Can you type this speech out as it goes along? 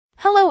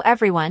Hello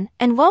everyone,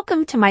 and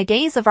welcome to my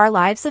Days of Our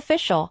Lives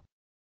official.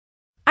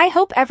 I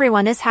hope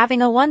everyone is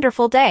having a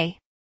wonderful day.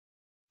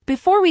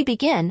 Before we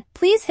begin,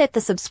 please hit the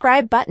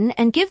subscribe button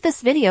and give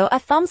this video a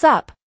thumbs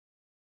up.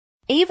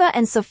 Ava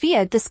and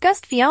Sophia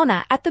discussed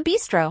Fiona at the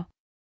bistro.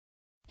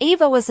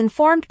 Ava was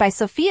informed by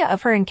Sophia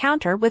of her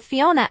encounter with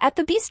Fiona at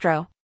the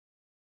bistro.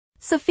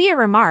 Sophia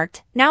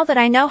remarked, "Now that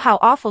I know how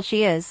awful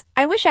she is,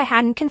 I wish I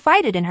hadn't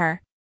confided in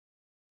her."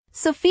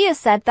 Sophia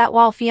said that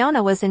while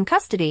Fiona was in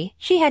custody,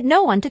 she had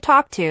no one to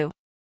talk to.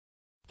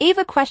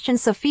 Ava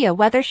questioned Sophia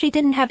whether she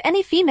didn't have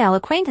any female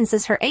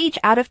acquaintances her age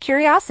out of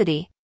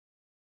curiosity.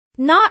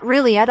 "Not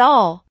really at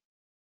all.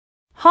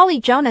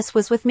 Holly Jonas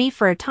was with me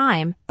for a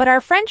time, but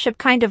our friendship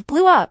kind of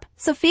blew up,"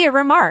 Sophia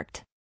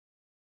remarked.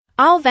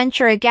 "I'll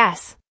venture a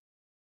guess.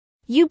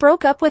 You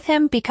broke up with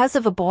him because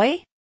of a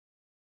boy?"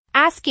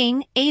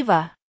 Asking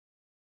Ava.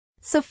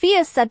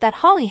 Sophia said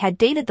that Holly had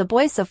dated the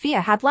boy Sophia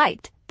had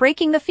liked,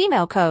 breaking the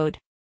female code.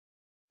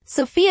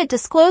 Sophia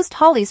disclosed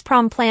Holly's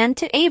prom plan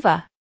to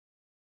Ava.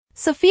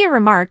 Sophia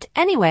remarked,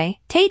 "Anyway,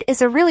 Tate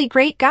is a really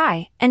great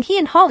guy, and he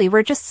and Holly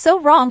were just so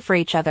wrong for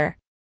each other."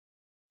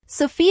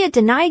 Sophia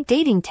denied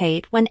dating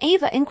Tate when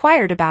Ava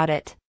inquired about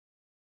it.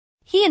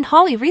 "He and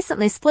Holly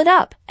recently split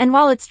up, and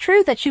while it's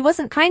true that she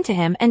wasn't kind to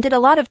him and did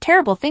a lot of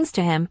terrible things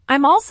to him,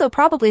 I'm also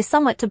probably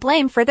somewhat to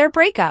blame for their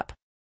breakup,"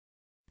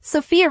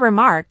 Sophia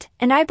remarked,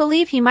 "and I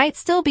believe he might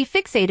still be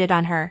fixated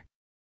on her."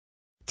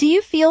 "Do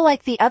you feel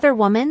like the other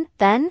woman,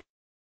 then?"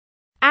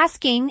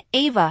 Asking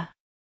Ava.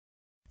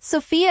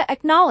 Sophia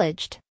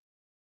acknowledged.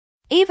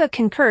 Ava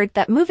concurred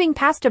that moving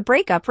past a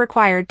breakup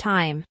required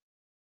time.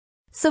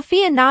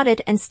 Sophia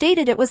nodded and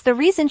stated it was the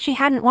reason she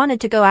hadn't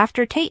wanted to go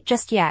after Tate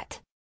just yet.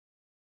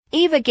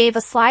 Ava gave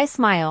a sly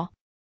smile.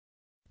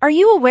 "Are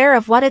you aware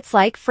of what it's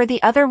like for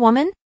the other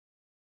woman?"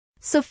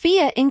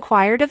 Sophia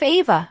inquired of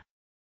Ava.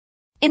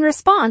 In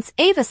response,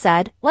 Ava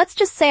said, "Let's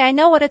just say I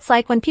know what it's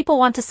like when people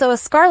want to sew a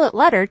scarlet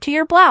letter to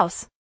your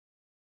blouse."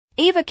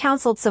 Ava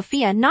counseled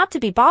Sophia not to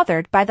be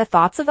bothered by the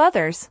thoughts of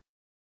others.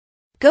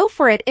 "Go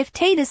for it if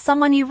Tate is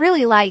someone you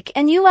really like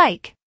and you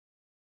like.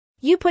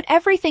 You put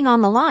everything on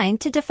the line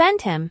to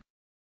defend him.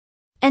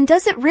 And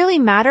does it really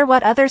matter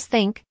what others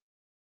think?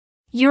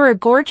 You're a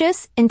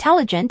gorgeous,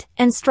 intelligent,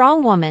 and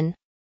strong woman.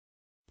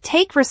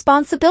 Take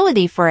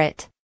responsibility for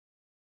it."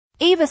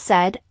 Ava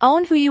said,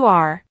 "Own who you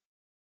are."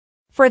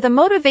 For the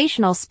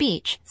motivational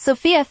speech,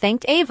 Sophia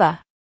thanked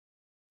Ava.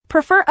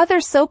 Prefer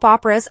other soap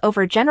operas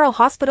over General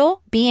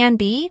Hospital,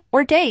 B&B,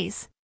 or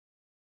Days?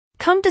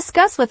 Come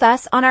discuss with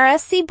us on our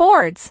SC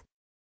boards.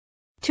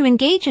 To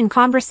engage in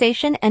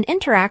conversation and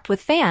interact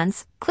with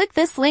fans, click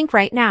this link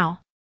right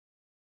now.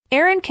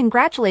 Aaron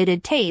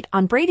congratulated Tate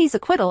on Brady's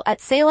acquittal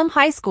at Salem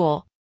High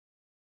School.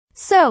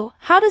 "So,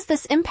 how does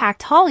this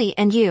impact Holly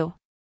and you?"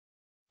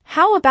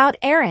 "How about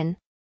Aaron?"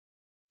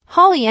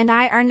 "Holly and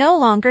I are no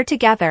longer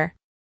together."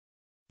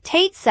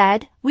 Tate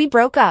said, "We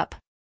broke up."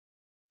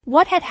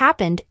 What had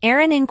happened,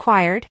 Aaron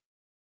inquired.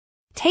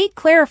 Tate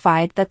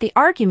clarified that the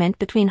argument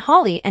between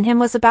Holly and him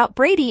was about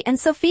Brady and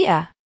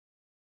Sophia.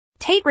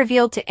 Tate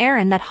revealed to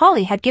Aaron that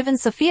Holly had given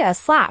Sophia a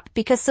slap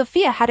because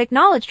Sophia had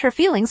acknowledged her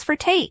feelings for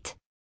Tate.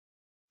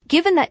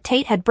 Given that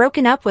Tate had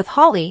broken up with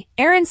Holly,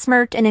 Aaron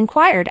smirked and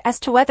inquired as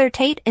to whether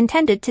Tate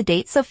intended to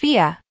date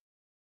Sophia.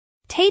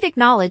 Tate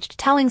acknowledged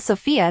telling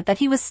Sophia that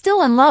he was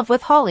still in love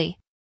with Holly.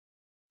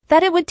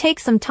 That it would take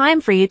some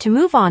time for you to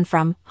move on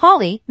from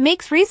Holly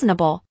makes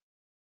reasonable.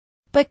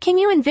 But can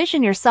you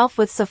envision yourself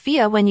with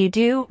Sophia when you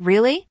do,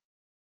 really?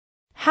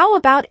 How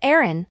about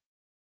Aaron?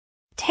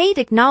 Tate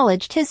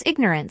acknowledged his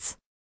ignorance.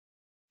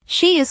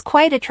 She is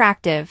quite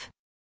attractive.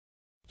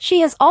 She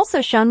has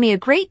also shown me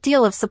a great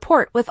deal of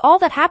support with all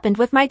that happened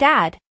with my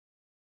dad.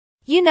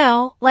 You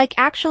know, like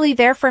actually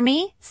there for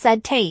me,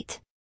 said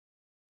Tate.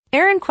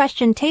 Aaron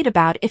questioned Tate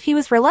about if he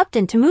was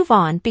reluctant to move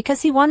on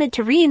because he wanted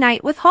to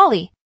reunite with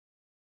Holly.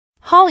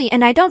 "Holly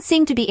and I don't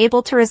seem to be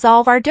able to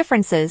resolve our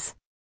differences.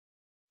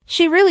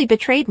 She really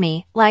betrayed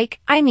me,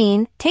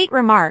 Tate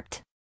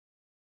remarked.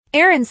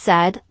 Aaron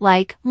said,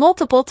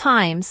 multiple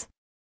times.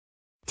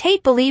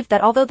 Tate believed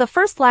that although the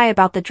first lie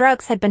about the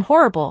drugs had been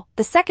horrible,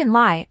 the second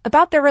lie,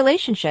 about their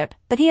relationship,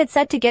 that he had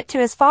said to get to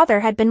his father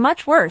had been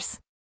much worse.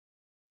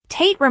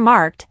 Tate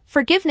remarked,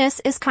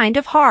 "Forgiveness is kind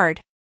of hard."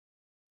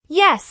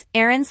 "Yes,"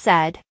 Aaron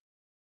said.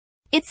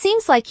 "It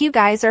seems like you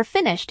guys are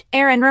finished,"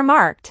 Aaron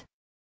remarked.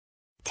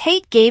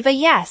 Tate gave a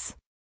yes.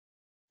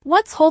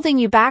 "What's holding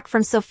you back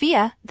from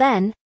Sophia,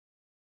 then?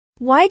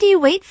 Why do you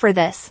wait for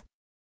this?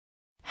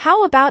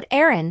 How about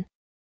Aaron?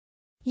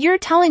 You're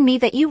telling me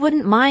that you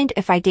wouldn't mind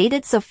if I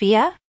dated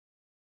Sophia?"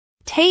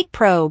 Tate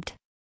probed.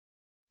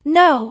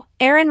 "No,"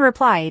 Aaron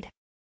replied.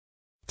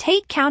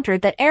 Tate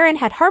countered that Aaron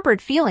had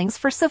harbored feelings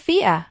for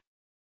Sophia.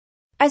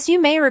 "As you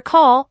may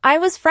recall, I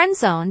was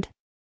friend-zoned.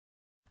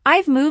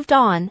 I've moved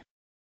on."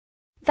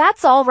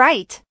 "That's all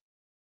right,"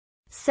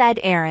 said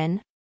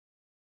Aaron.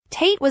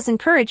 Tate was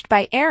encouraged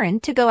by Aaron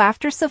to go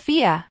after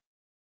Sophia.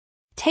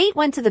 Tate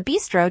went to the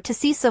bistro to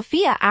see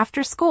Sophia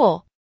after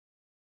school.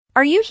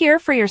 "Are you here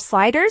for your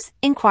sliders?"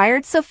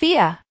 inquired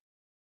Sophia.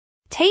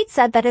 Tate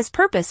said that his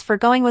purpose for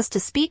going was to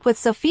speak with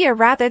Sophia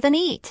rather than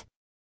eat.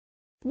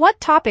 What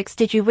topics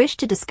did you wish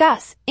to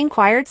discuss?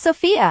 Inquired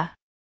Sophia.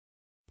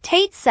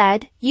 Tate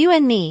said, you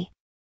and me.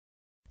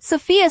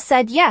 Sophia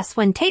said yes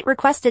when Tate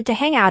requested to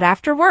hang out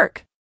after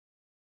work.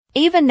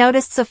 Ava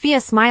noticed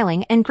Sophia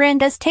smiling and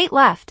grinned as Tate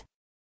left.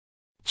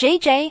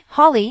 JJ,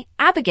 Holly,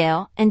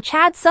 Abigail, and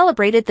Chad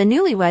celebrated the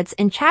newlyweds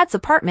in Chad's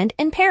apartment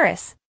in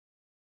Paris.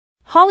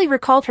 Holly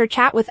recalled her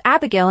chat with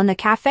Abigail in the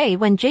cafe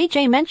when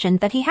JJ mentioned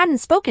that he hadn't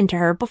spoken to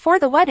her before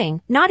the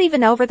wedding, not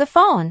even over the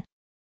phone.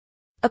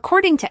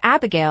 According to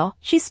Abigail,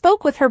 she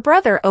spoke with her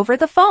brother over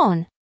the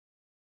phone.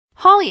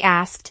 Holly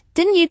asked,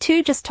 didn't you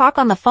two just talk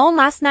on the phone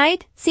last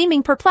night?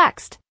 Seeming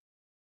perplexed.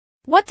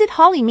 What did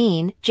Holly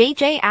mean?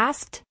 JJ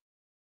asked.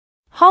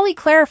 Holly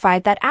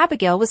clarified that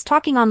Abigail was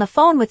talking on the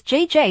phone with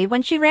JJ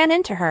when she ran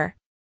into her.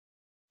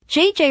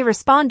 JJ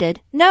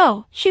responded,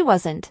 no, she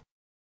wasn't.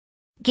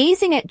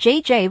 Gazing at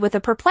JJ with a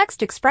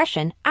perplexed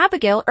expression,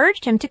 Abigail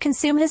urged him to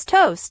consume his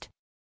toast.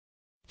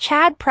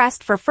 Chad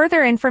pressed for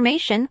further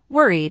information,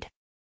 worried.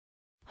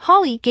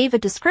 Holly gave a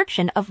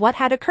description of what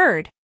had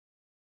occurred.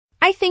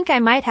 I think I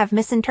might have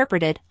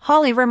misinterpreted,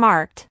 Holly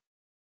remarked.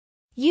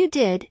 You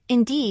did,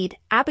 indeed,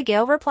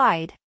 Abigail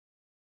replied.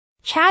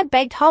 Chad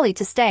begged Holly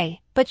to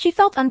stay, but she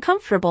felt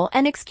uncomfortable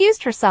and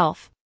excused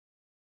herself.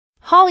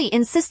 Holly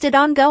insisted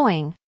on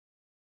going.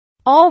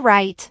 All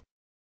right.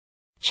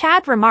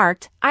 Chad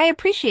remarked, I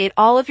appreciate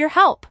all of your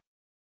help.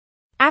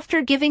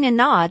 After giving a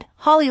nod,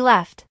 Holly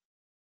left.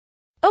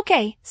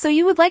 Okay, so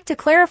you would like to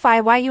clarify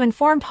why you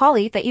informed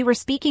Holly that you were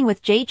speaking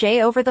with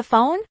JJ over the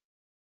phone?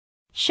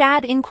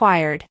 Chad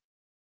inquired.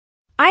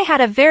 I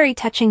had a very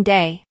touching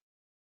day.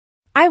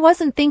 I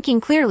wasn't thinking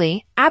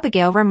clearly,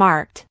 Abigail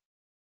remarked.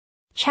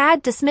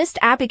 Chad dismissed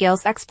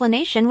Abigail's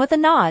explanation with a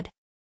nod.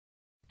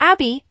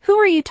 Abby, who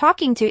were you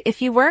talking to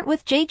if you weren't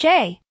with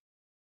JJ?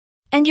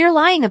 And you're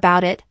lying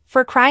about it,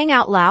 for crying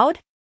out loud?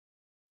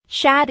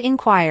 Chad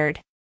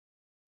inquired.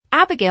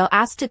 Abigail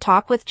asked to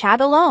talk with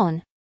Chad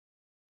alone.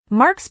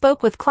 Mark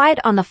spoke with Clyde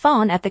on the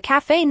phone at the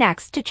cafe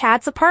next to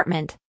Chad's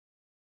apartment.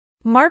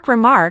 Mark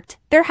remarked,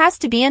 there has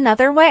to be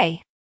another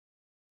way.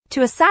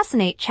 To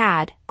assassinate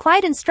Chad,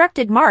 Clyde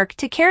instructed Mark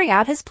to carry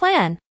out his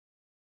plan.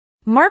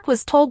 Mark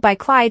was told by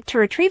Clyde to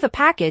retrieve a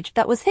package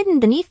that was hidden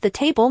beneath the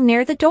table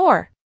near the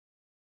door.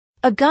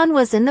 A gun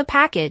was in the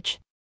package.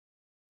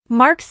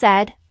 Mark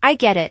said, I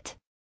get it.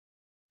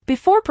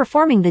 Before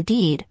performing the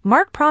deed,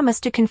 Mark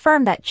promised to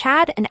confirm that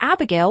Chad and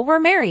Abigail were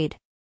married.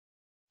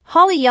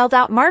 Holly yelled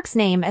out Mark's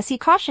name as he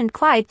cautioned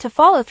Clyde to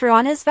follow through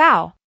on his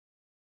vow.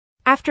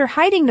 After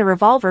hiding the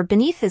revolver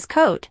beneath his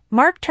coat,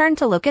 Mark turned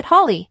to look at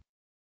Holly.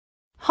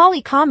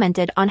 Holly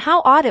commented on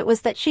how odd it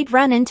was that she'd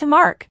run into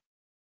Mark.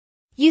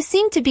 You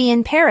seem to be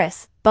in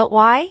Paris, but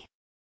why?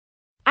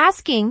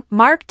 Asking,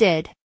 Mark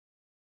did.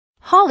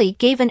 Holly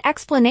gave an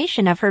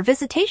explanation of her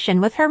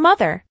visitation with her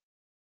mother.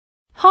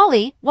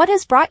 Holly, what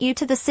has brought you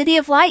to the City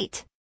of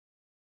Light?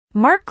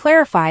 Mark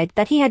clarified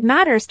that he had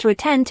matters to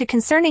attend to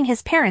concerning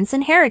his parents'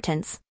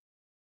 inheritance.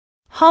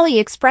 Holly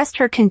expressed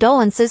her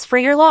condolences for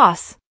your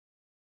loss.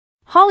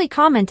 Holly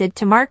commented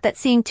to Mark that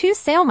seeing two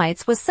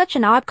Salemites was such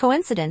an odd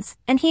coincidence,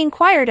 and he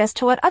inquired as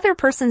to what other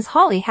persons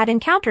Holly had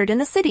encountered in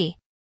the city.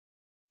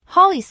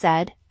 Holly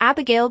said,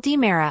 Abigail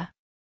DiMera.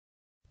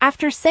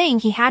 After saying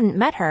he hadn't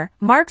met her,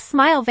 Mark's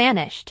smile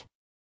vanished.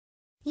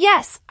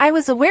 Yes, I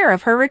was aware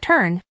of her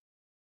return.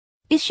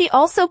 Is she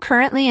also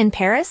currently in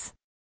Paris?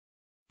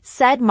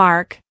 Said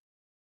Mark.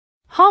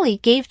 Holly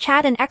gave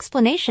Chad an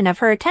explanation of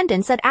her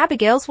attendance at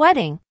Abigail's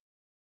wedding.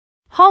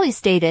 Holly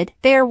stated,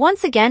 they are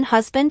once again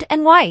husband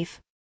and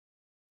wife.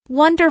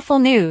 Wonderful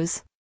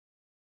news.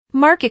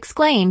 Mark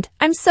exclaimed,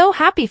 I'm so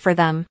happy for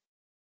them.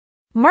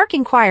 Mark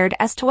inquired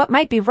as to what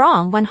might be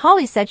wrong when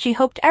Holly said she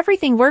hoped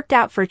everything worked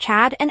out for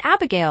Chad and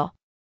Abigail.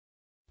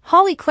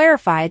 Holly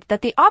clarified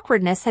that the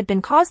awkwardness had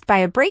been caused by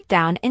a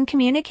breakdown in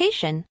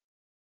communication.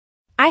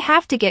 I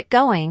have to get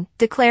going,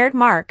 declared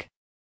Mark.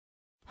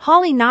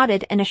 Holly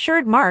nodded and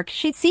assured Mark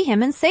she'd see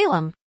him in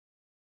Salem.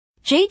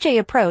 JJ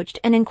approached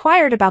and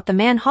inquired about the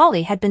man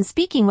Holly had been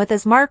speaking with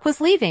as Mark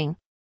was leaving.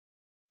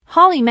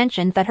 Holly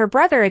mentioned that her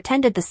brother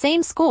attended the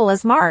same school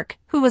as Mark,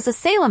 who was a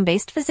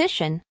Salem-based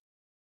physician.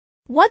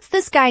 What's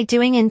this guy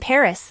doing in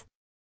Paris?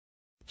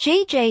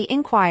 JJ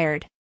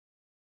inquired.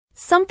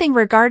 Something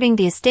regarding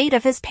the estate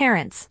of his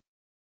parents.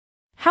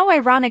 How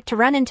ironic to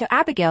run into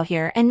Abigail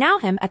here and now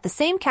him at the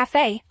same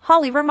cafe,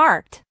 Holly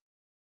remarked.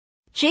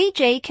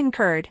 JJ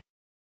concurred.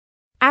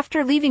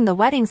 After leaving the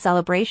wedding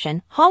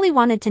celebration, Holly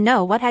wanted to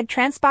know what had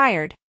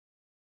transpired.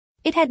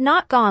 It had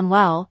not gone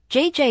well,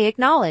 JJ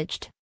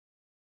acknowledged.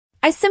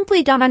 I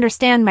simply don't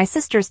understand my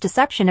sister's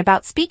deception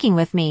about speaking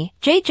with me,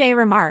 JJ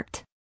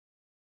remarked.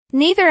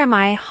 Neither am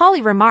I,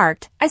 Holly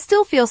remarked, I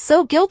still feel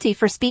so guilty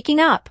for speaking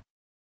up.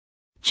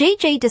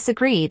 JJ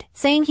disagreed,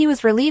 saying he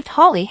was relieved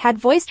Holly had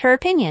voiced her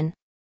opinion.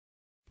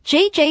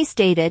 JJ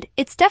stated,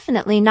 it's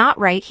definitely not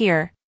right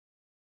here.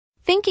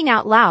 Thinking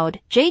out loud,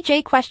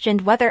 JJ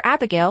questioned whether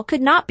Abigail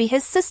could not be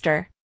his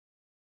sister.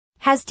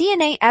 Has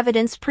DNA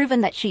evidence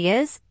proven that she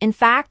is, in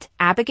fact,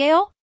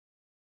 Abigail?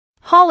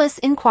 Hollis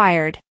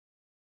inquired.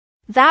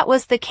 That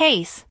was the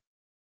case.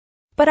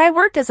 But I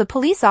worked as a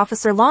police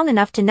officer long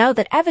enough to know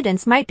that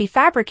evidence might be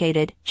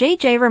fabricated,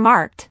 JJ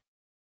remarked.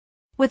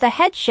 With a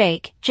head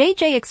shake,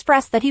 JJ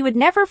expressed that he would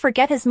never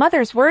forget his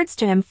mother's words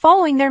to him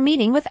following their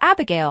meeting with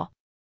Abigail.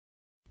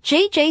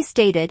 JJ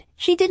stated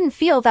she didn't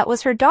feel that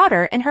was her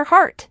daughter in her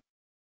heart.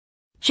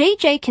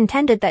 JJ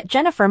contended that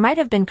Jennifer might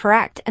have been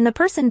correct and the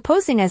person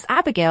posing as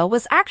Abigail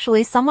was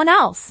actually someone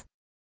else.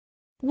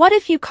 What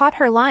if you caught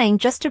her lying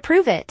just to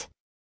prove it?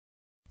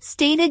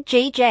 Stated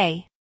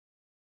JJ.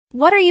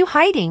 What are you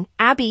hiding,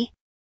 Abby?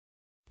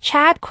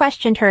 Chad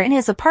questioned her in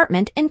his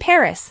apartment in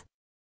Paris.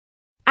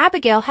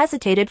 Abigail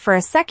hesitated for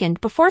a second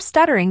before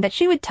stuttering that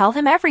she would tell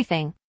him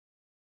everything.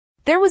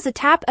 There was a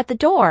tap at the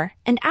door,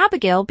 and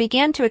Abigail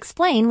began to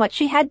explain what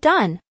she had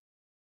done.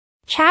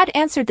 Chad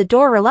answered the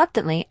door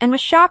reluctantly and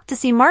was shocked to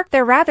see Mark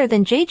there rather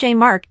than JJ.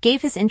 Mark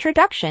gave his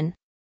introduction.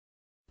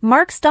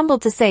 Mark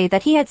stumbled to say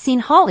that he had seen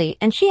Holly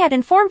and she had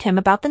informed him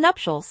about the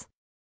nuptials.